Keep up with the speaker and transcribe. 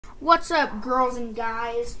What's up, girls and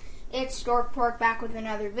guys? It's Stork Pork back with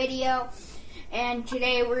another video, and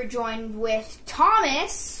today we're joined with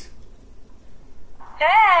Thomas.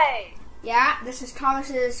 Hey! Yeah, this is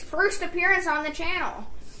Thomas's first appearance on the channel.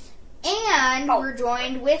 And we're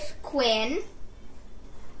joined with Quinn.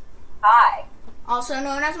 Hi. Also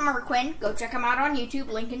known as Quinn. Go check him out on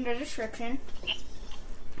YouTube, link in the description.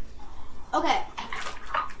 Okay,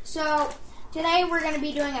 so today we're going to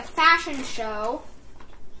be doing a fashion show,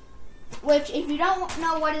 which, if you don't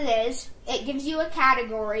know what it is, it gives you a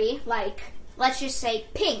category, like, let's just say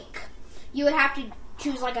pink. You would have to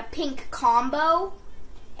choose, like, a pink combo,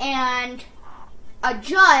 and a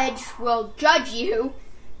judge will judge you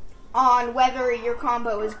on whether your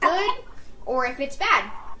combo is good or if it's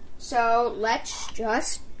bad. So, let's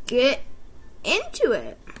just get into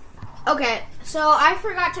it. Okay, so I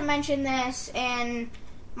forgot to mention this in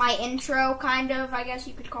my intro, kind of, I guess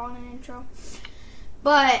you could call it an intro.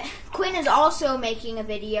 But Quinn is also making a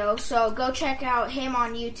video, so go check out him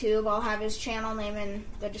on YouTube. I'll have his channel name in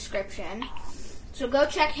the description. So go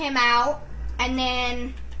check him out, and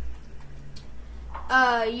then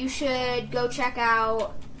you should go check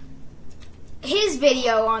out his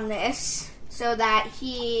video on this, so that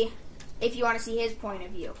if you want to see his point of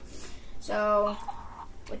view. So,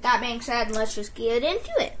 with that being said, let's just get into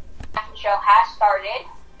it. Fashion show has started.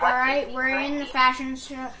 Alright, we're in the fashion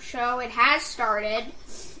show. It has started,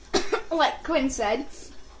 like Quinn said,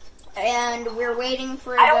 and we're waiting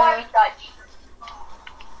for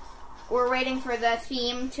we're waiting for the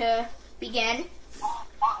theme to begin.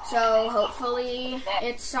 So hopefully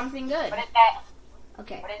it's something good. What is that?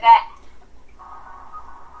 Okay. What is that?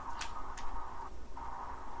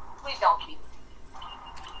 Please don't keep.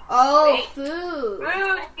 Oh, Wait. food.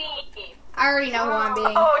 Food theme. I already know who I'm being.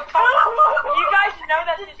 Oh, you guys know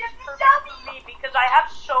that this is perfect for me because I have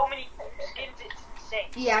so many skins, it's insane.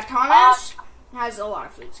 Yeah, Thomas has a lot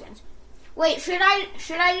of food skins. Wait, should I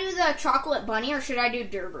do the chocolate bunny or should I do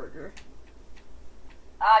Der Burger?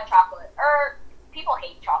 Chocolate. People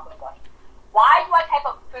hate chocolate bunny. Why do I type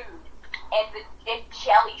of food and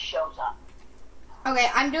jelly shows up? Okay,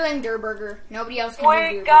 I'm doing Der Burger. Nobody else can do Der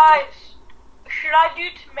Burger. Wait, guys, should I do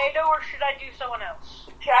tomato or should I do someone else?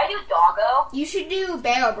 Should I do doggo? You should do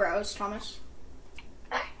Bayo Bros, Thomas.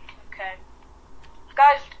 Okay.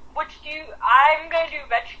 Guys, I'm gonna do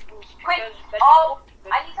vegetables Wait, because vegetables.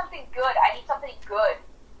 I need something good.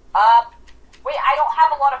 Wait, I don't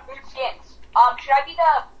have a lot of food skins. Should I be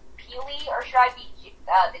the peely or should I be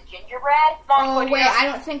the gingerbread? Oh, wait, I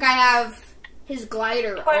don't think I have his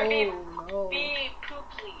glider. Oh, no. Be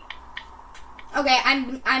pooply. Okay,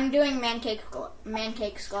 I'm doing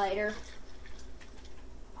Mancake's glider.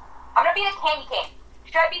 I'm gonna be the candy cane.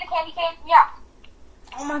 Should I be the candy cane? Yeah.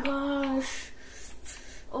 Oh my gosh.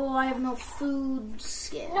 Oh, I have no food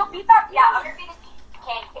skin. No, be that. Yeah, I'm gonna be the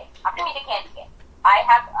candy cane. I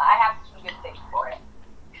have some good things for it.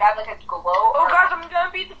 Should I have like a glow? Oh, guys, I'm gonna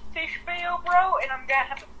be the fish bayo, bro, and I'm gonna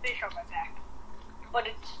have a fish on my back, but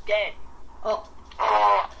it's dead. Oh,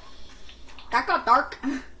 that got dark.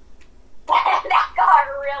 That got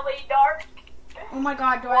really dark. Oh my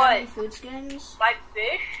god, do I have any food skins? My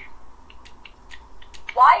fish?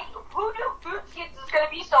 Why? Who knew food skins is gonna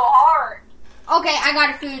be so hard? Okay, I got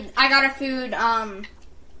a food,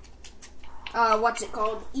 what's it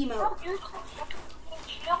called? Emote.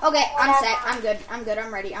 Okay, I'm set. I'm good.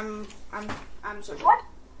 I'm ready. I'm so good. What?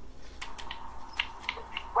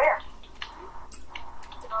 Where?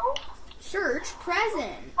 Search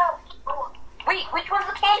present. Wait, which one's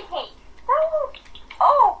the candy cane?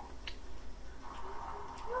 Oh.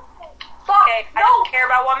 Fuck, Okay, I no. don't care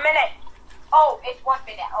about 1 minute. Oh, it's 1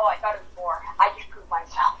 minute. Oh, I thought it was more. I just proved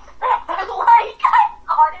myself. Honestly.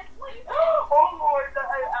 Oh, Lord. I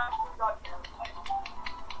actually got terrified.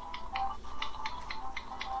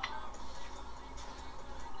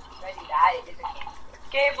 Should I do that? It is a candy.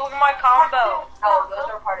 Gabe, look at my combo. Oh, those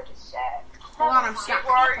are part of the set. Hold on, I'm stuck.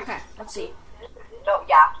 Where are you? Okay, let's see. No,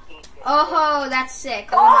 yeah. Oh, that's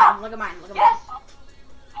sick. Look at mine. Look at mine. Yes.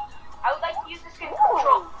 I would like to use this skin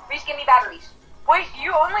control. Please give me batteries. Wait,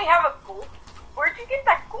 you only have a gold? Where'd you get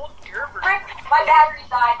that gold gerber? Frick, my batteries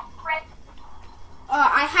died. Frick.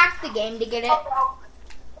 I hacked the game to get it.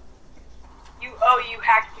 You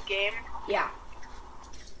hacked the game? Yeah.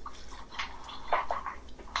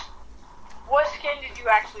 What skin did you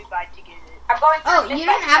actually buy to get it? I'm going Oh, you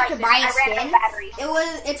didn't have to buy a I ran out of skin. batteries.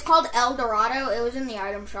 It's called El Dorado. It was in the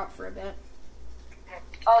item shop for a bit.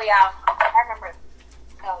 Oh yeah, I remember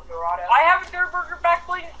El Dorado. I have a Der Burger back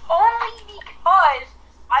bling only because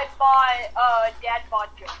I bought Dad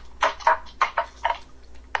bought Joe.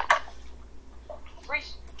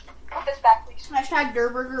 Put this back, please. Hashtag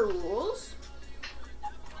Durburger rules.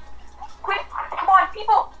 Quick, come on,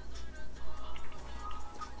 people.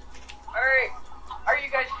 Alright. Are you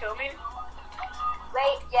guys filming?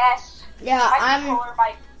 Wait, yes. Yeah, My I'm. controller,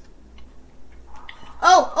 my...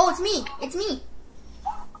 Oh, it's me. It's me.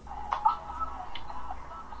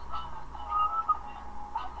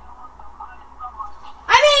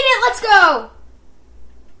 I made it. Let's go.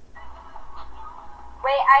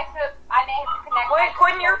 Wait, I may have to connect. Wait,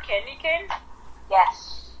 Quinn, you're candy cane?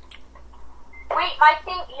 Yes. Wait, my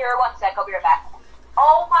thing. Here, one sec. I'll be right back.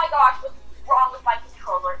 Oh my gosh, what's wrong with my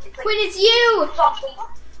controller? It's like Quinn, it's you. something.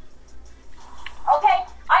 Okay,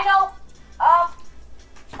 I know.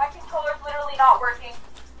 My controller's literally not working.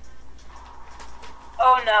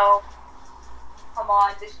 Oh no. Come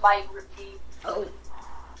on, this might repeat. Oh.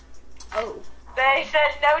 They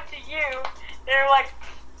said no to you. They're like,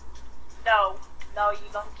 no, you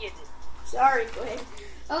don't get it. Sorry, Quinn.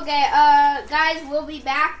 Okay, guys, we'll be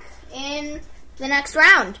back in the next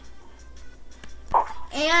round.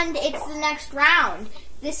 And it's the next round.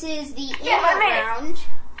 This is the emote round.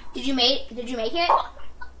 Did you make it?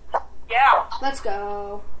 Yeah. Let's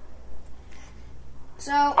go.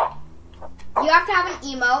 So, you have to have an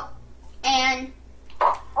emote, and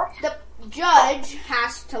the judge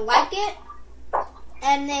has to like it,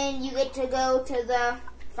 and then you get to go to the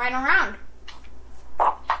final round.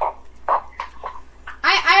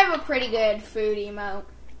 I have a pretty good food emote.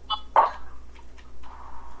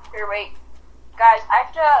 Here, wait. Guys, I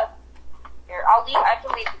have to... Here, I have to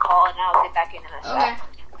leave the call, and I'll get back in a sec. Okay.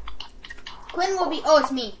 Quinn will be... Oh,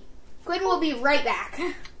 it's me. Quinn will be right back.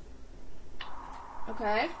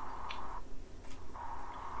 Okay.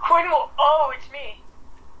 Quinn will... Oh, it's me.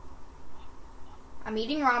 I'm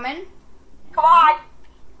eating ramen. Come on,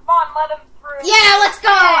 let him through. Yeah, let's go!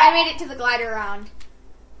 I made it to the glider round.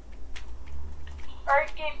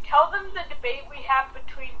 Alright, Gabe, tell them the debate we have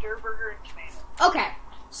between Durburger and Tomato. Okay,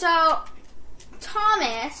 so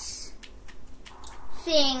Thomas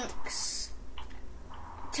thinks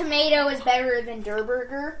tomato is better than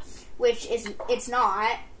Durburger, which it's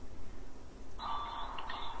not.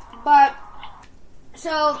 But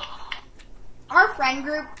so our friend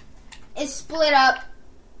group is split up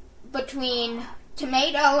between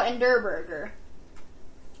tomato and Durburger.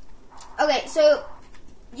 Okay, so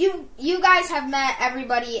you guys have met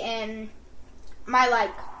everybody in my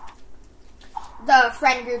the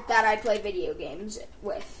friend group that I play video games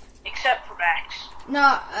with. Except for Max.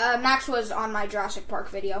 No, Max was on my Jurassic Park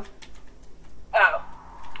video. Oh.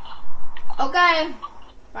 Okay,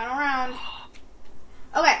 final round.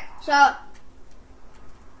 Okay, so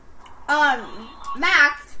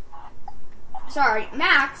Max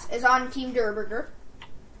is on Team Durburger.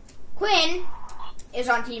 Quinn is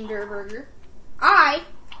on Team Durburger. I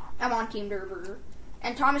am on Team Durburger.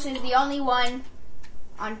 And Thomas is the only one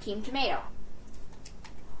on Team Tomato.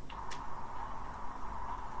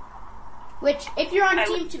 Which, if you're on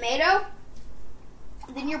Team Tomato,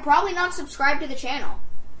 then you're probably not subscribed to the channel.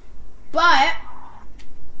 But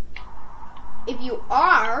if you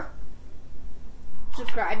are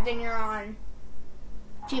subscribed, then you're on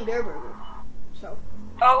Team Durburger. So.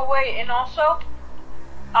 Oh wait, and also,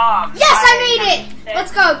 yes, I made it!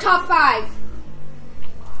 Let's go, top 5.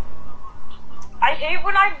 I hate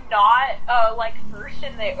when I'm not first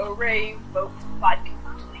and they already vote 5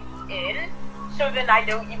 people to be in, so then I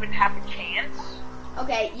don't even have a chance.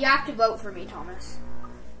 Okay, you have to vote for me, Thomas.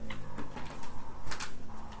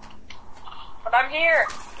 But I'm here.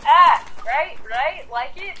 Right?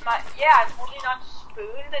 Like it? I'm holding on to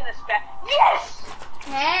spoons and a spoon. Yes!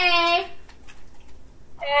 Hey!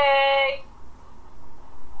 Hey!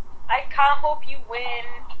 I can't hope you win.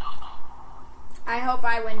 I hope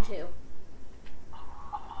I win too.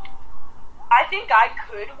 I think I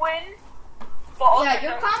could win. But also Yeah,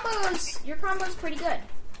 your combo's pretty good.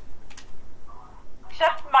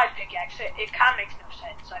 Except my pickaxe, it kind of makes no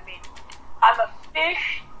sense. I mean, I'm a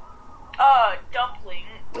fish, dumpling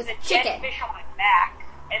with a chicken. dead fish on my back,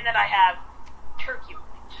 and then I have turkey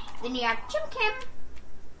wings. Then you have Jim Kim.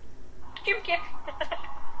 Kim.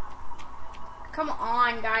 Come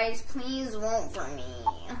on, guys, please vote for me.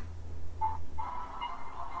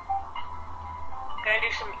 Gonna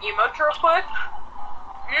do some emotes real quick.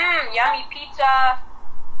 Yummy pizza.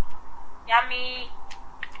 Yummy.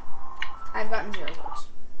 I've gotten 0 votes.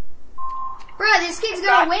 Bruh, this kid's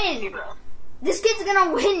gonna win. 0. This kid's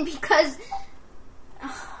gonna win because...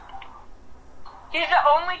 He's the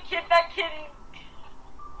only kid that can...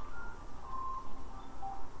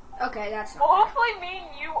 Okay, that's not... Well, hopefully me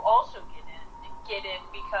and you also get in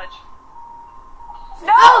because...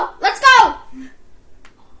 No! Oh, let's go!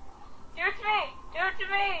 Do it to me! Do it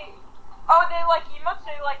to me! Oh, they like emotes?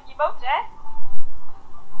 They like emotes, eh?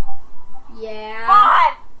 Yeah. Come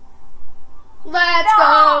on! Let's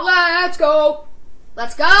go, let's go.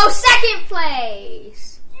 Let's go, second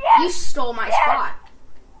place. Yes! You stole my Yes! spot.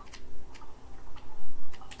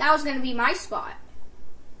 That was going to be my spot.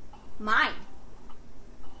 Mine.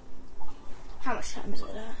 How much time is it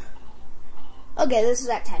at? Okay, this is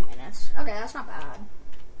at 10 minutes. Okay, that's not bad.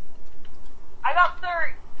 I got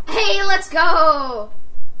third. Hey, let's go.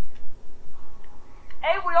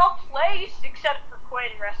 Hey, we all placed except for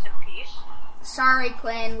Quinn, rest in peace. Sorry,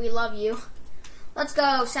 Quinn, we love you. Let's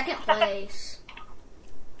go, second place.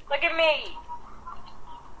 Look at me.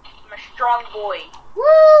 I'm a strong boy.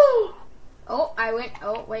 Woo! Oh, I went.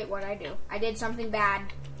 Oh, wait, what'd I do? I did something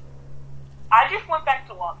bad. I just went back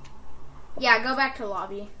to lobby. Yeah, go back to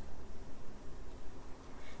lobby.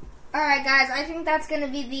 Alright, guys, I think that's going to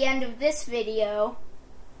be the end of this video.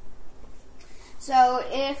 So,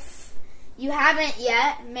 if you haven't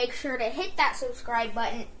yet, make sure to hit that subscribe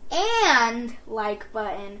button and like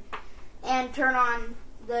button. And turn on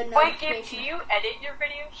the notification. Wait, do you edit your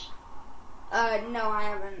videos? No, I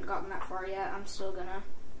haven't gotten that far yet. I'm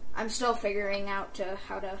still figuring out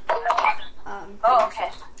how to, Oh,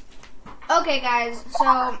 okay. Okay, guys,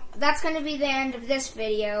 so that's going to be the end of this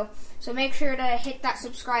video. So make sure to hit that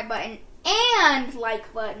subscribe button and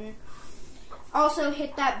like button. Also,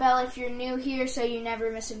 hit that bell if you're new here so you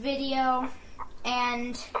never miss a video.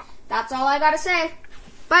 And that's all I got to say.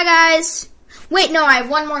 Bye, guys. Wait, no, I have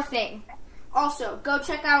one more thing. Also, go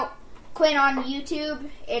check out Quinn on YouTube.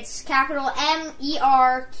 It's capital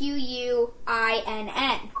MERQUINN.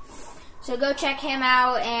 So go check him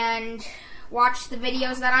out and watch the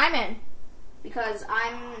videos that I'm in, because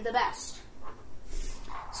I'm the best.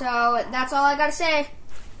 So that's all I gotta say.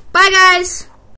 Bye, guys!